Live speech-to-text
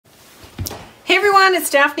Hey everyone, it's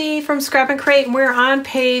Daphne from Scrap and Crate, and we're on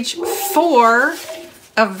page 4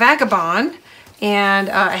 of Vagabond. And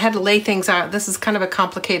I had to lay things out. This is kind of a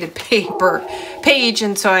complicated page,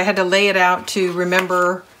 and so I had to lay it out to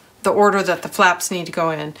remember the order that the flaps need to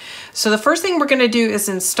go in. So the first thing we're going to do is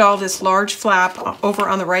install this large flap over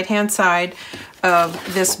on the right hand side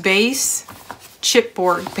of this base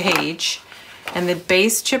chipboard page. And the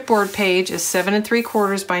base chipboard page is 7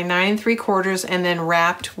 3/4 by 9 3/4 and then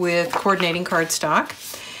wrapped with coordinating cardstock.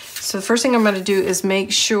 So the first thing I'm going to do is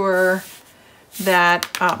make sure that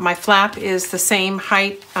my flap is the same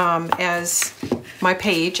height as my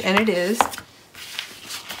page, and it is.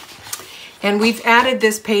 And we've added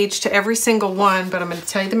this page to every single one, but I'm going to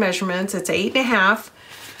tell you the measurements. It's 8.5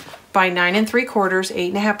 by 9 3/4,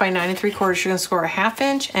 8.5 by 9 3/4. You're going to score a 1/2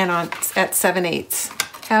 inch and at 7/8.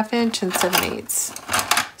 1/2 inch and 7/8.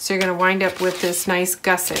 So you're going to wind up with this nice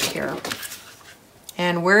gusset here.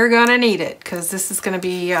 And we're going to need it because this is going to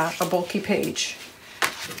be a bulky page.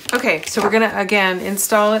 Okay, so we're going to, again,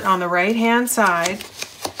 install it on the right-hand side.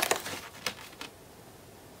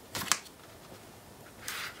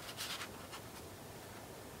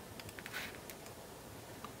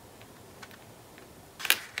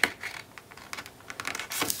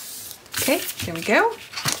 Okay, here we go.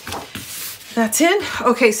 That's in.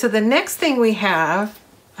 Okay, so the next thing we have,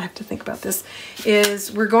 I have to think about this,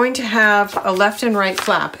 is we're going to have a left and right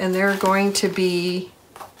flap, and they're going to be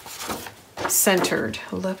centered,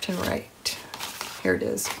 left and right. Here it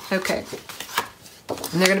is. Okay.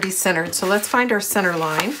 And they're going to be centered. So let's find our center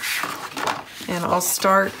line. And I'll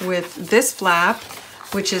start with this flap,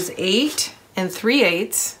 which is 8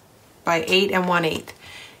 3/8 by 8 1/8.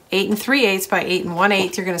 8 3/8 by 8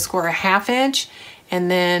 1/8. You're going to score a 1/2 inch. And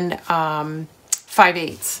then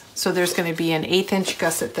 5/8. So there's going to be an 1/8 inch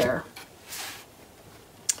gusset there.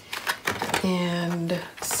 And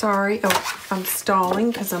sorry, oh, I'm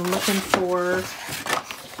stalling because I'm looking for,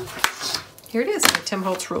 here it is, my Tim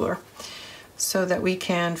Holtz ruler, so that we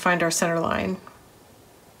can find our center line.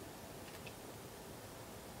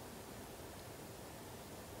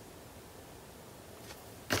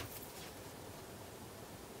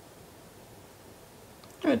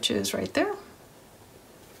 Which is right there.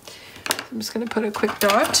 I'm just going to put a quick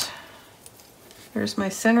dot. There's my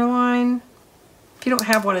center line. If you don't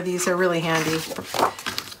have one of these, they're really handy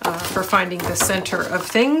for finding the center of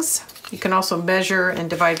things. You can also measure and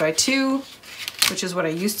divide by 2, which is what I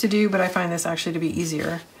used to do, but I find this actually to be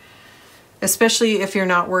easier, especially if you're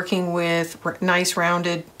not working with nice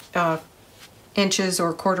rounded inches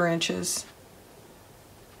or 1/4 inches.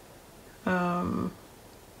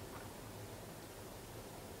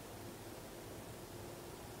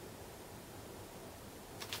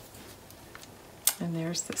 And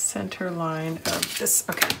there's the center line of this.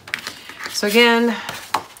 Okay, so again,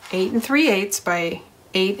 8 3/8 by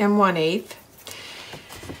 8 1/8.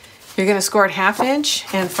 You're going to score it 1/2 inch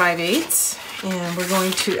and 5/8, and we're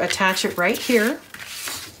going to attach it right here,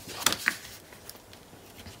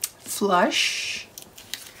 flush.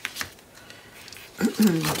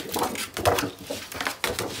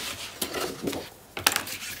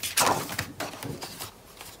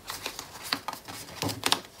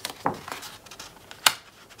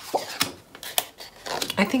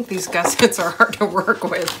 I think these gussets are hard to work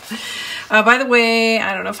with. By the way,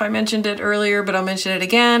 I don't know if I mentioned it earlier, but I'll mention it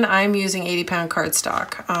again. I'm using 80-pound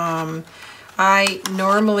cardstock. I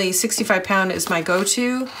normally, 65-pound is my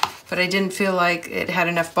go-to, but I didn't feel like it had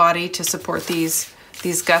enough body to support these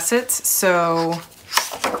gussets, so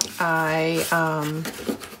I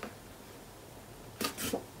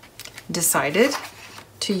decided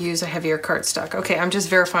to use a heavier cardstock. Okay, I'm just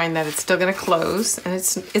verifying that it's still gonna close, and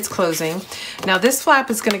it's closing. Now this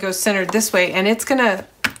flap is gonna go centered this way, and it's gonna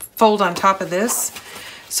fold on top of this.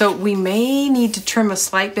 So we may need to trim a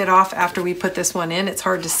slight bit off after we put this one in. It's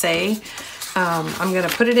hard to say. I'm gonna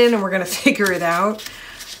put it in and we're gonna figure it out.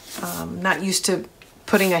 Not used to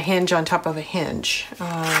putting a hinge on top of a hinge,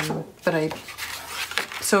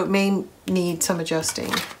 so it may need some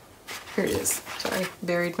adjusting. Here it is. Sorry,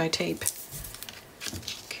 buried my tape.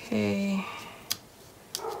 Okay,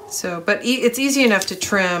 so, but it's easy enough to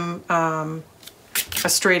trim a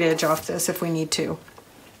straight edge off this if we need to.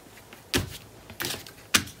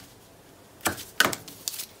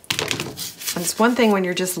 And it's one thing when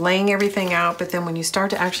you're just laying everything out, but then when you start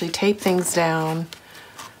to actually tape things down,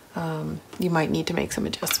 you might need to make some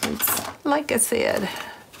adjustments. Like I said,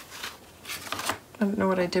 I don't know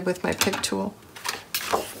what I did with my pick tool.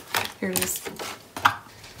 Here it is.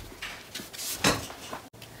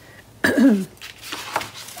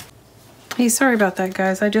 Hey, sorry about that,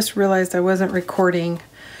 guys. I just realized I wasn't recording.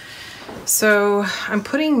 So I'm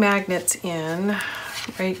putting magnets in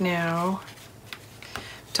right now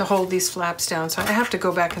to hold these flaps down. So I have to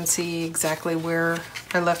go back and see exactly where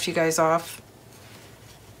I left you guys off.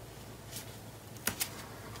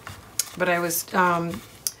 But I was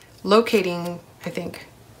locating, I think,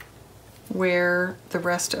 where the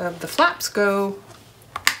rest of the flaps go.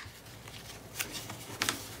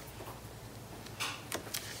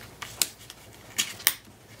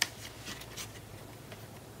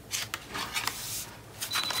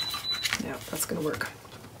 Yeah, that's gonna work.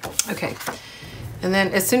 Okay, and then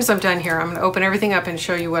as soon as I'm done here, I'm gonna open everything up and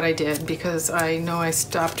show you what I did, because I know I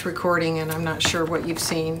stopped recording and I'm not sure what you've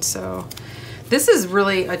seen. So this is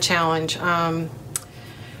really a challenge. I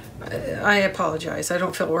apologize. I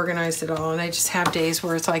don't feel organized at all, and I just have days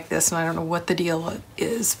where it's like this and I don't know what the deal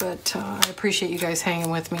is, but I appreciate you guys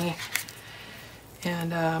hanging with me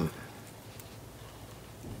and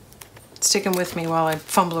sticking with me while I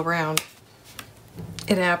fumble around.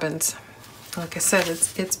 It happens. Like I said,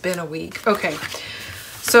 it's been a week. Okay,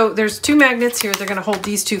 so there's two magnets here. They're going to hold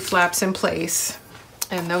these two flaps in place,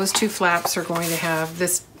 and those two flaps are going to have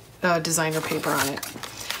this designer paper on it.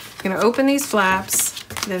 I'm going to open these flaps.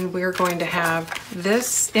 Then we're going to have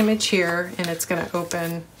this image here, and it's going to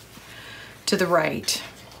open to the right.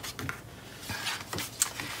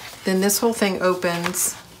 Then this whole thing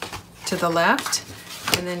opens to the left,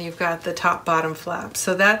 and then you've got the top bottom flap.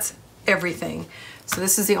 So that's everything. So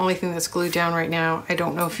this is the only thing that's glued down right now. I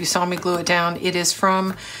don't know if you saw me glue it down. It is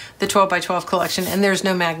from the 12 by 12 collection, and there's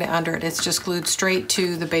no magnet under it. It's just glued straight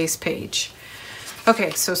to the base page.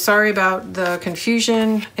 Okay, so sorry about the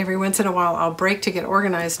confusion. Every once in a while I'll break to get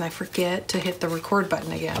organized and I forget to hit the record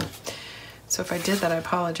button again. So if I did that, I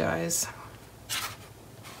apologize.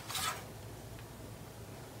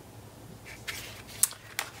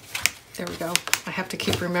 There we go. I have to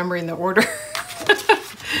keep remembering the order.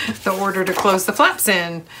 The order to close the flaps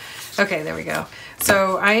in. Okay, there we go.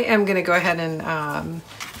 So I am gonna go ahead and,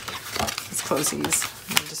 let's close these.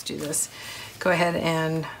 I'll just do this. Go ahead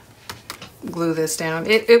and glue this down.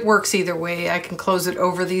 It works either way. I can close it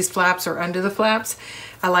over these flaps or under the flaps.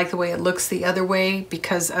 I like the way it looks the other way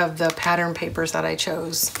because of the pattern papers that I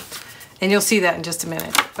chose. And you'll see that in just a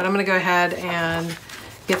minute. But I'm gonna go ahead and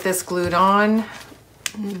get this glued on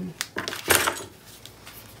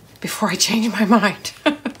before I change my mind.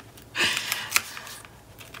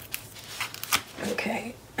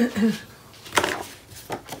 Okay.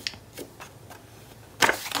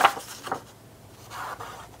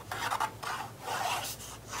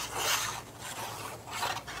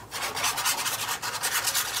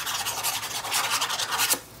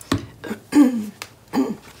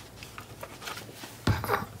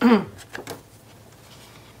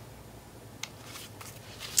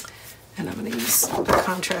 And I'm going to use a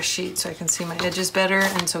contrast sheet so I can see my edges better,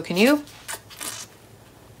 and so can you.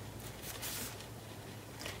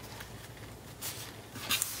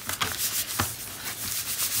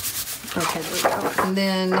 Okay, there we go. And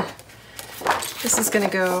then this is going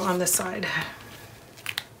to go on this side.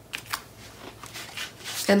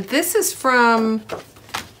 And this is from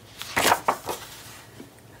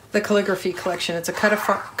the Calligraphy collection. It's a cut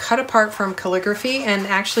apart from Calligraphy, and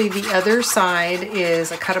actually the other side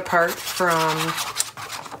is a cut apart from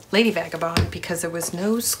Lady Vagabond, because there was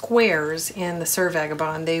no squares in the Sir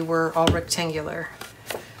Vagabond. They were all rectangular.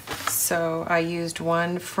 So I used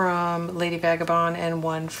one from Lady Vagabond and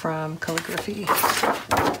one from Calligraphy.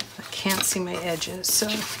 I can't see my edges, so.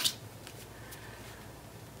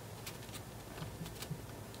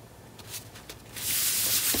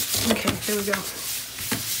 Okay, there we go.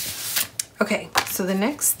 Okay, so the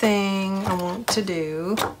next thing I want to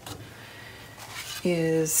do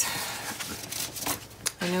is,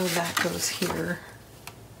 I know that goes here.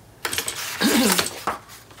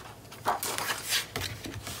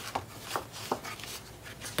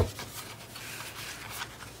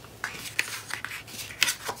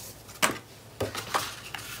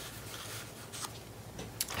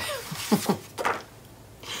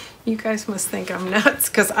 You guys must think I'm nuts,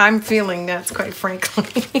 because I'm feeling nuts, quite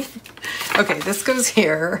frankly. Okay, this goes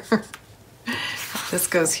here. This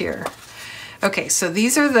goes here. Okay, so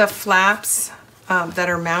these are the flaps that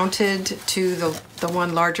are mounted to the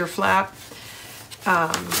one larger flap.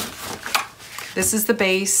 This is the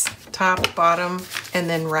base, top, bottom, and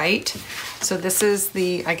then right. So this is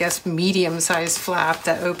the, I guess, medium-sized flap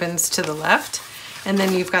that opens to the left. And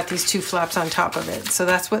then you've got these two flaps on top of it. So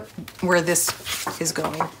that's where this is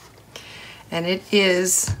going. And it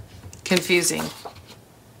is confusing.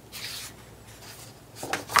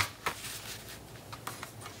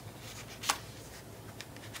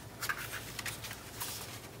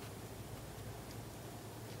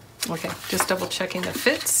 Okay, just double checking the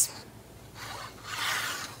fits.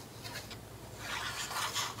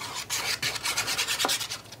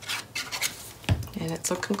 And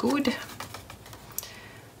it's looking good.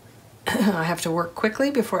 I have to work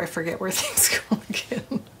quickly before I forget where things go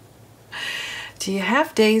again. Do you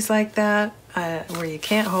have days like that where you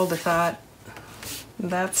can't hold a thought?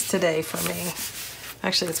 That's today for me.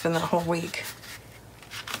 Actually, it's been the whole week.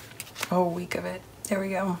 A whole week of it. There we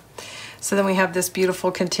go. So then we have this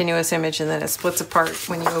beautiful continuous image, and then it splits apart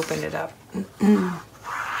when you open it up.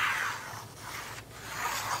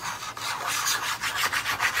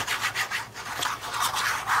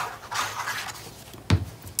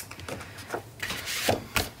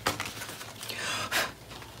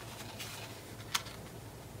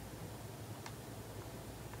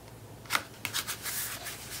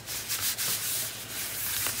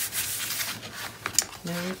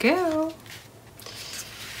 There we go.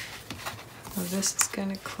 Well, this is going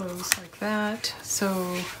to close like that.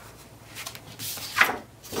 So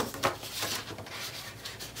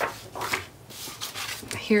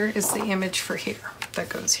here is the image for here that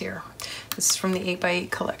goes here. This is from the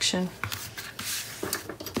 8x8 collection.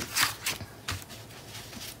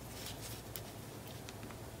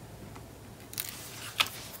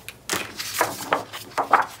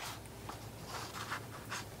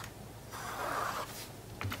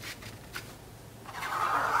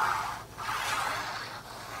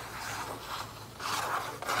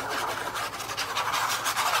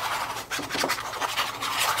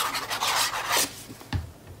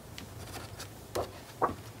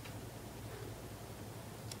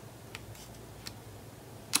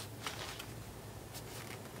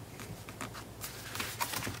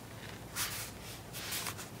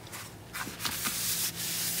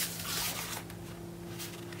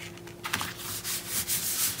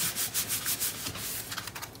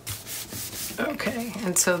 Okay,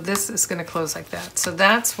 and so this is going to close like that. So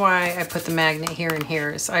that's why I put the magnet here and here.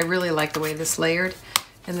 Is I really like the way this layered,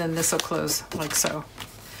 and then this will close like so.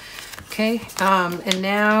 Okay, and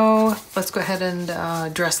now let's go ahead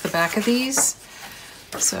and dress the back of these.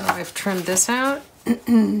 So I've trimmed this out, but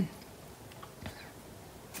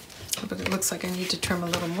it looks like I need to trim a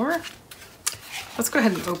little more. Let's go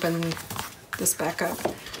ahead and open this back up.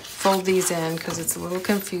 Fold these in because it's a little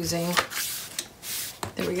confusing.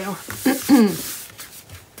 There we go.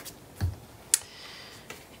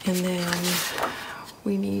 And then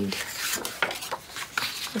we need,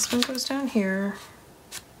 this one goes down here.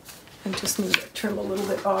 I just need to trim a little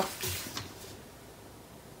bit off.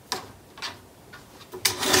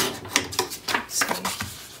 Let's see.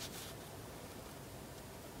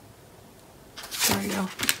 There we go.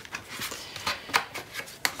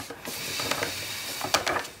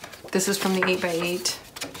 This is from the 8x8.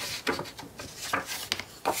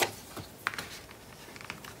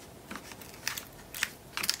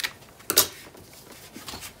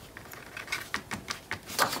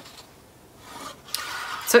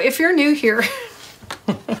 So if you're new here,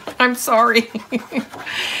 I'm sorry.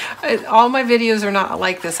 All my videos are not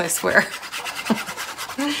like this, I swear.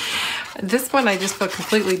 This one I just feel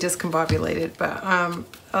completely discombobulated, but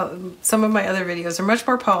some of my other videos are much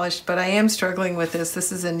more polished, but I am struggling with this.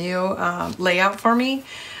 This is a new layout for me,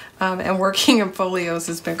 and working in folios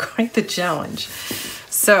has been quite the challenge.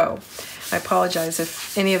 So I apologize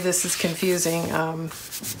if any of this is confusing.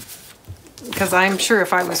 Because I'm sure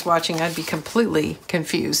if I was watching, I'd be completely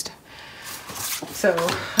confused. So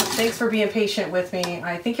thanks for being patient with me.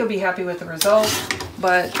 I think you'll be happy with the result,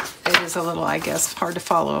 but it is a little, I guess, hard to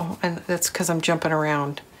follow, and that's because I'm jumping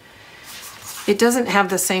around. It doesn't have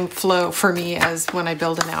the same flow for me as when I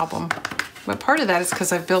build an album, but part of that is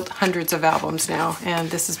because I've built hundreds of albums now, and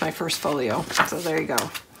this is my first folio. So there you go.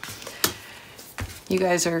 You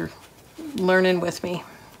guys are learning with me.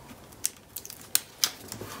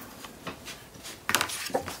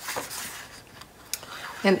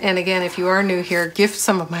 And again, if you are new here, give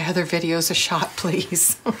some of my other videos a shot,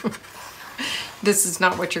 please. This is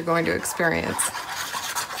not what you're going to experience.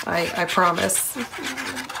 I promise.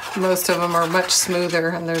 Most of them are much smoother,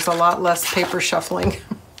 and there's a lot less paper shuffling.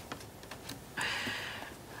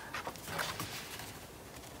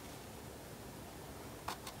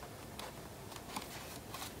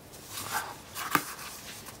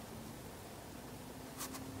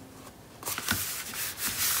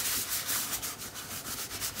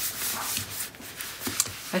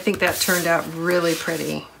 I think that turned out really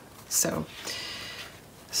pretty. So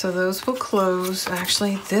those will close.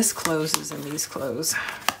 Actually, this closes and these close.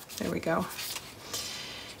 There we go.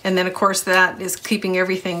 And then of course that is keeping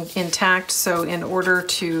everything intact. So in order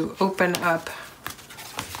to open up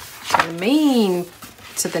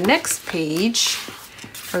to the next page,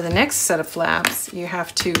 or the next set of flaps, you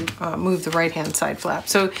have to move the right-hand side flap.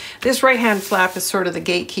 So this right-hand flap is sort of the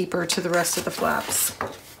gatekeeper to the rest of the flaps.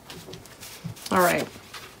 All right.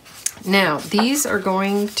 Now, these are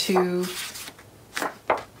going to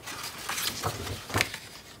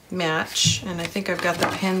match, and I think I've got the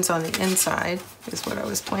pins on the inside, is what I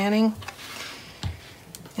was planning.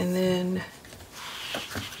 And then,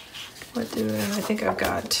 I think I've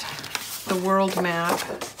got the world map.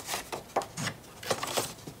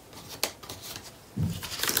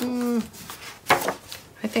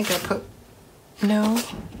 I think I put, no,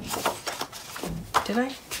 did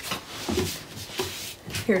I?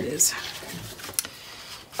 Here it is.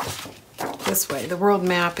 This way. The world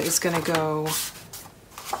map is going to go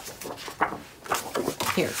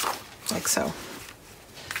here, like so.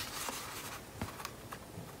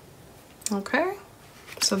 Okay,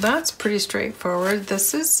 so that's pretty straightforward.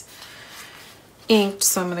 This is inked,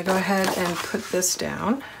 so I'm going to go ahead and put this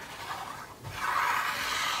down.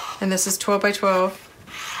 And this is 12 by 12.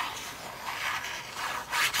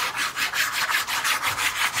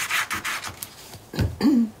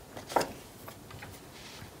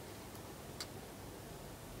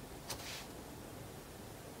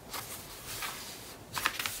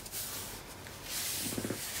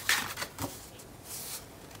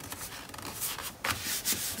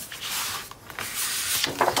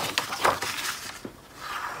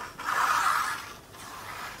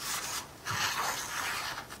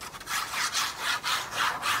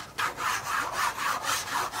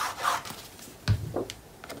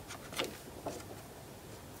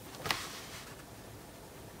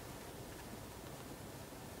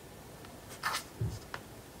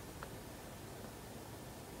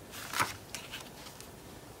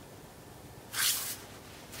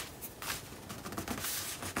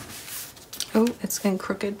 Oh, it's getting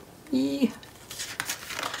crooked. Eee.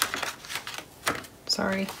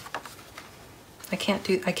 Sorry. I can't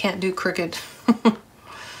do crooked. There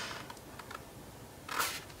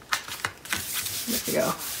we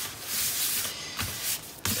go.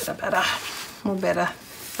 Better.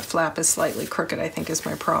 The flap is slightly crooked, I think, is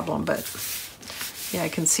my problem, but yeah, I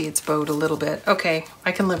can see it's bowed a little bit. Okay,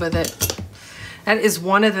 I can live with it. That is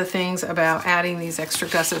one of the things about adding these extra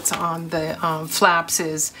gussets on the flaps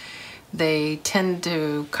is they tend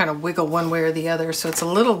to kind of wiggle one way or the other, so it's a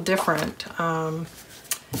little different. I'm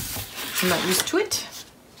not used to it,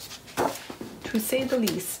 to say the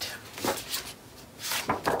least.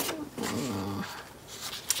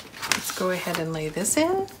 Let's go ahead and lay this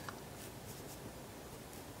in.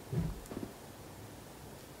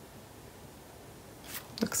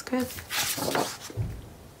 Looks good.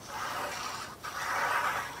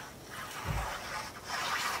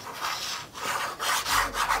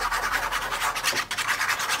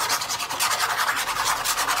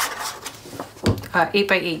 Uh, 8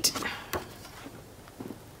 by 8,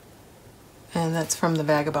 and that's from the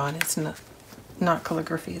Vagabond. It's not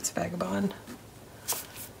calligraphy, it's Vagabond.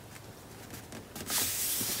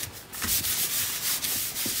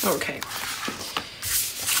 Okay.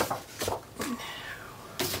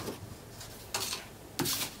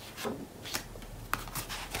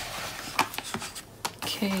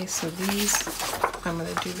 Okay, so these, I'm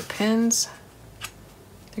going to do the pins.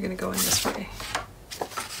 They're going to go in this way.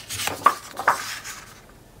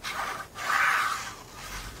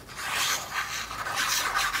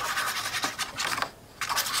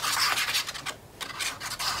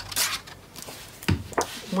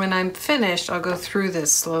 When I'm finished, I'll go through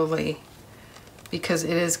this slowly because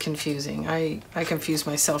it is confusing. I confused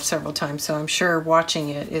myself several times, so I'm sure watching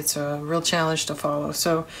it, it's a real challenge to follow.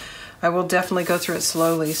 So I will definitely go through it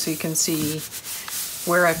slowly so you can see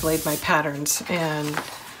where I've laid my patterns and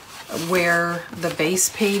where the base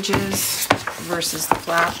page is versus the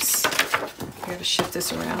flaps. I gotta shift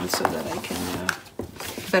this around so that I can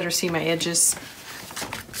better see my edges.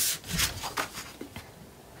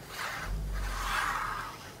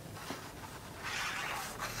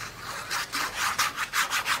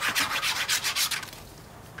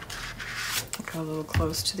 A little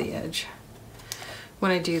close to the edge. When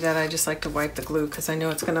I do that, I just like to wipe the glue because I know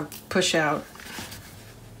it's going to push out.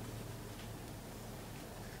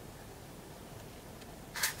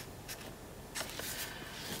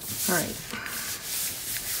 All right.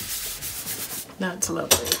 That's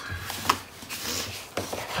lovely.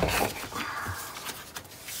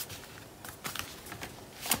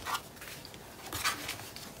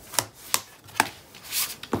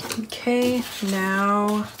 Okay,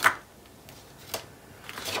 now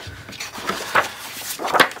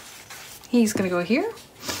he's going to go here,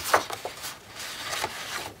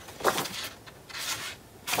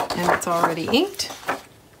 and it's already inked.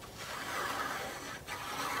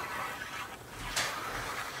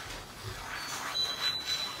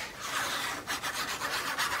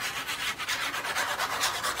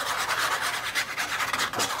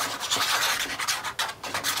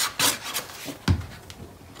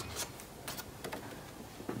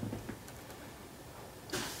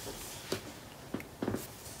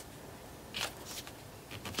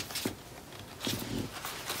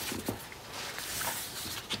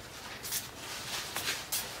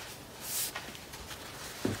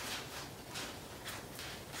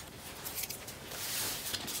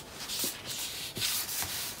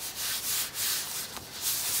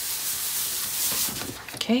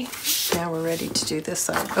 Okay, now we're ready to do this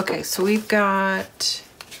side. Okay, so we've got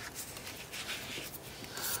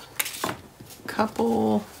a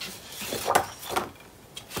couple.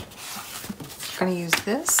 I'm going to use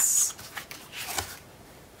this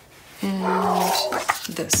and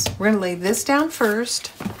this. We're going to lay this down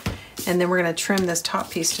first, and then we're going to trim this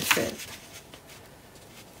top piece to fit.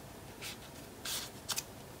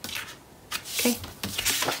 Okay.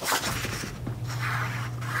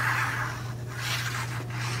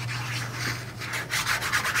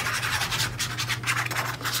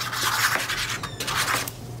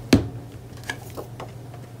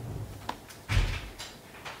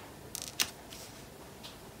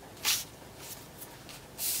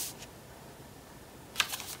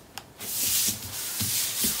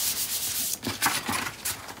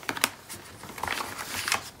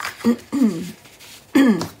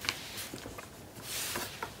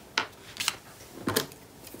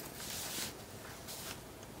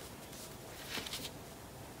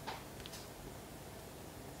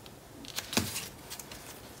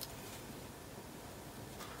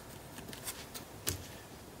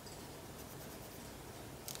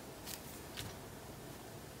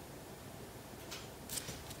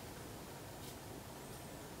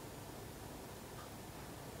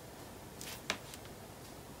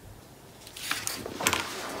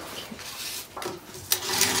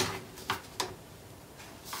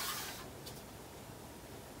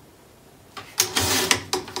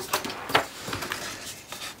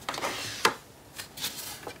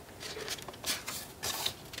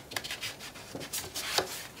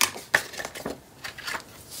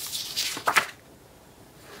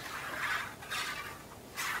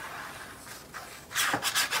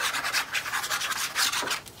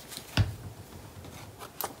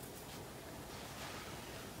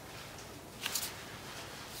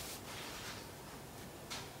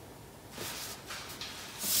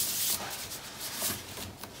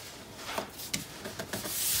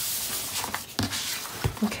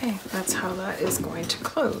 Okay, that's how that is going to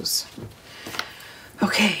close.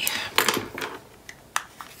 Okay,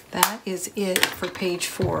 that is it for page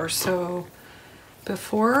 4. So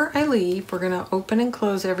before I leave, we're going to open and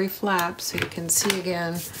close every flap so you can see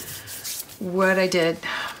again what I did.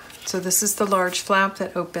 So this is the large flap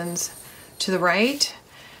that opens to the right,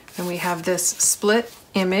 and we have this split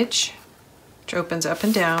image which opens up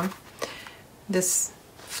and down. This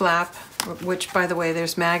flap, which by the way,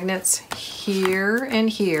 there's magnets here and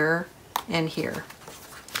here and here.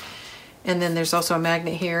 And then there's also a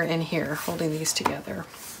magnet here and here holding these together.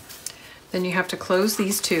 Then you have to close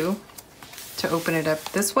these two to open it up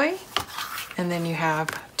this way. And then you have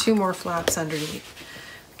 2 more flaps underneath.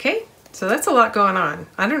 Okay, so that's a lot going on.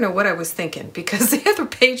 I don't know what I was thinking because the other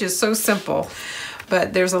page is so simple,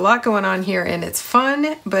 but there's a lot going on here and it's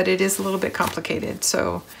fun, but it is a little bit complicated.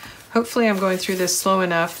 So hopefully I'm going through this slow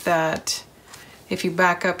enough that if you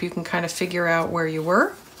back up, you can kind of figure out where you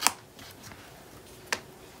were.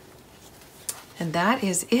 And that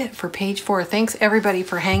is it for page 4. Thanks everybody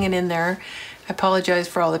for hanging in there. I apologize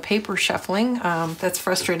for all the paper shuffling. That's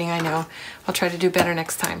frustrating, I know. I'll try to do better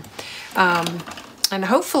next time. And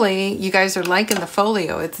hopefully you guys are liking the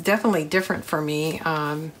folio. It's definitely different for me.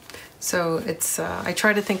 So it's I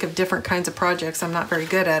try to think of different kinds of projects. I'm not very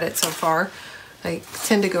good at it so far. I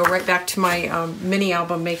tend to go right back to my mini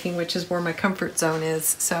album making, which is where my comfort zone is.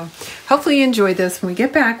 So hopefully you enjoyed this. When we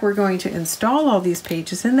get back, we're going to install all these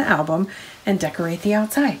pages in the album and decorate the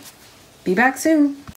outside. Be back soon.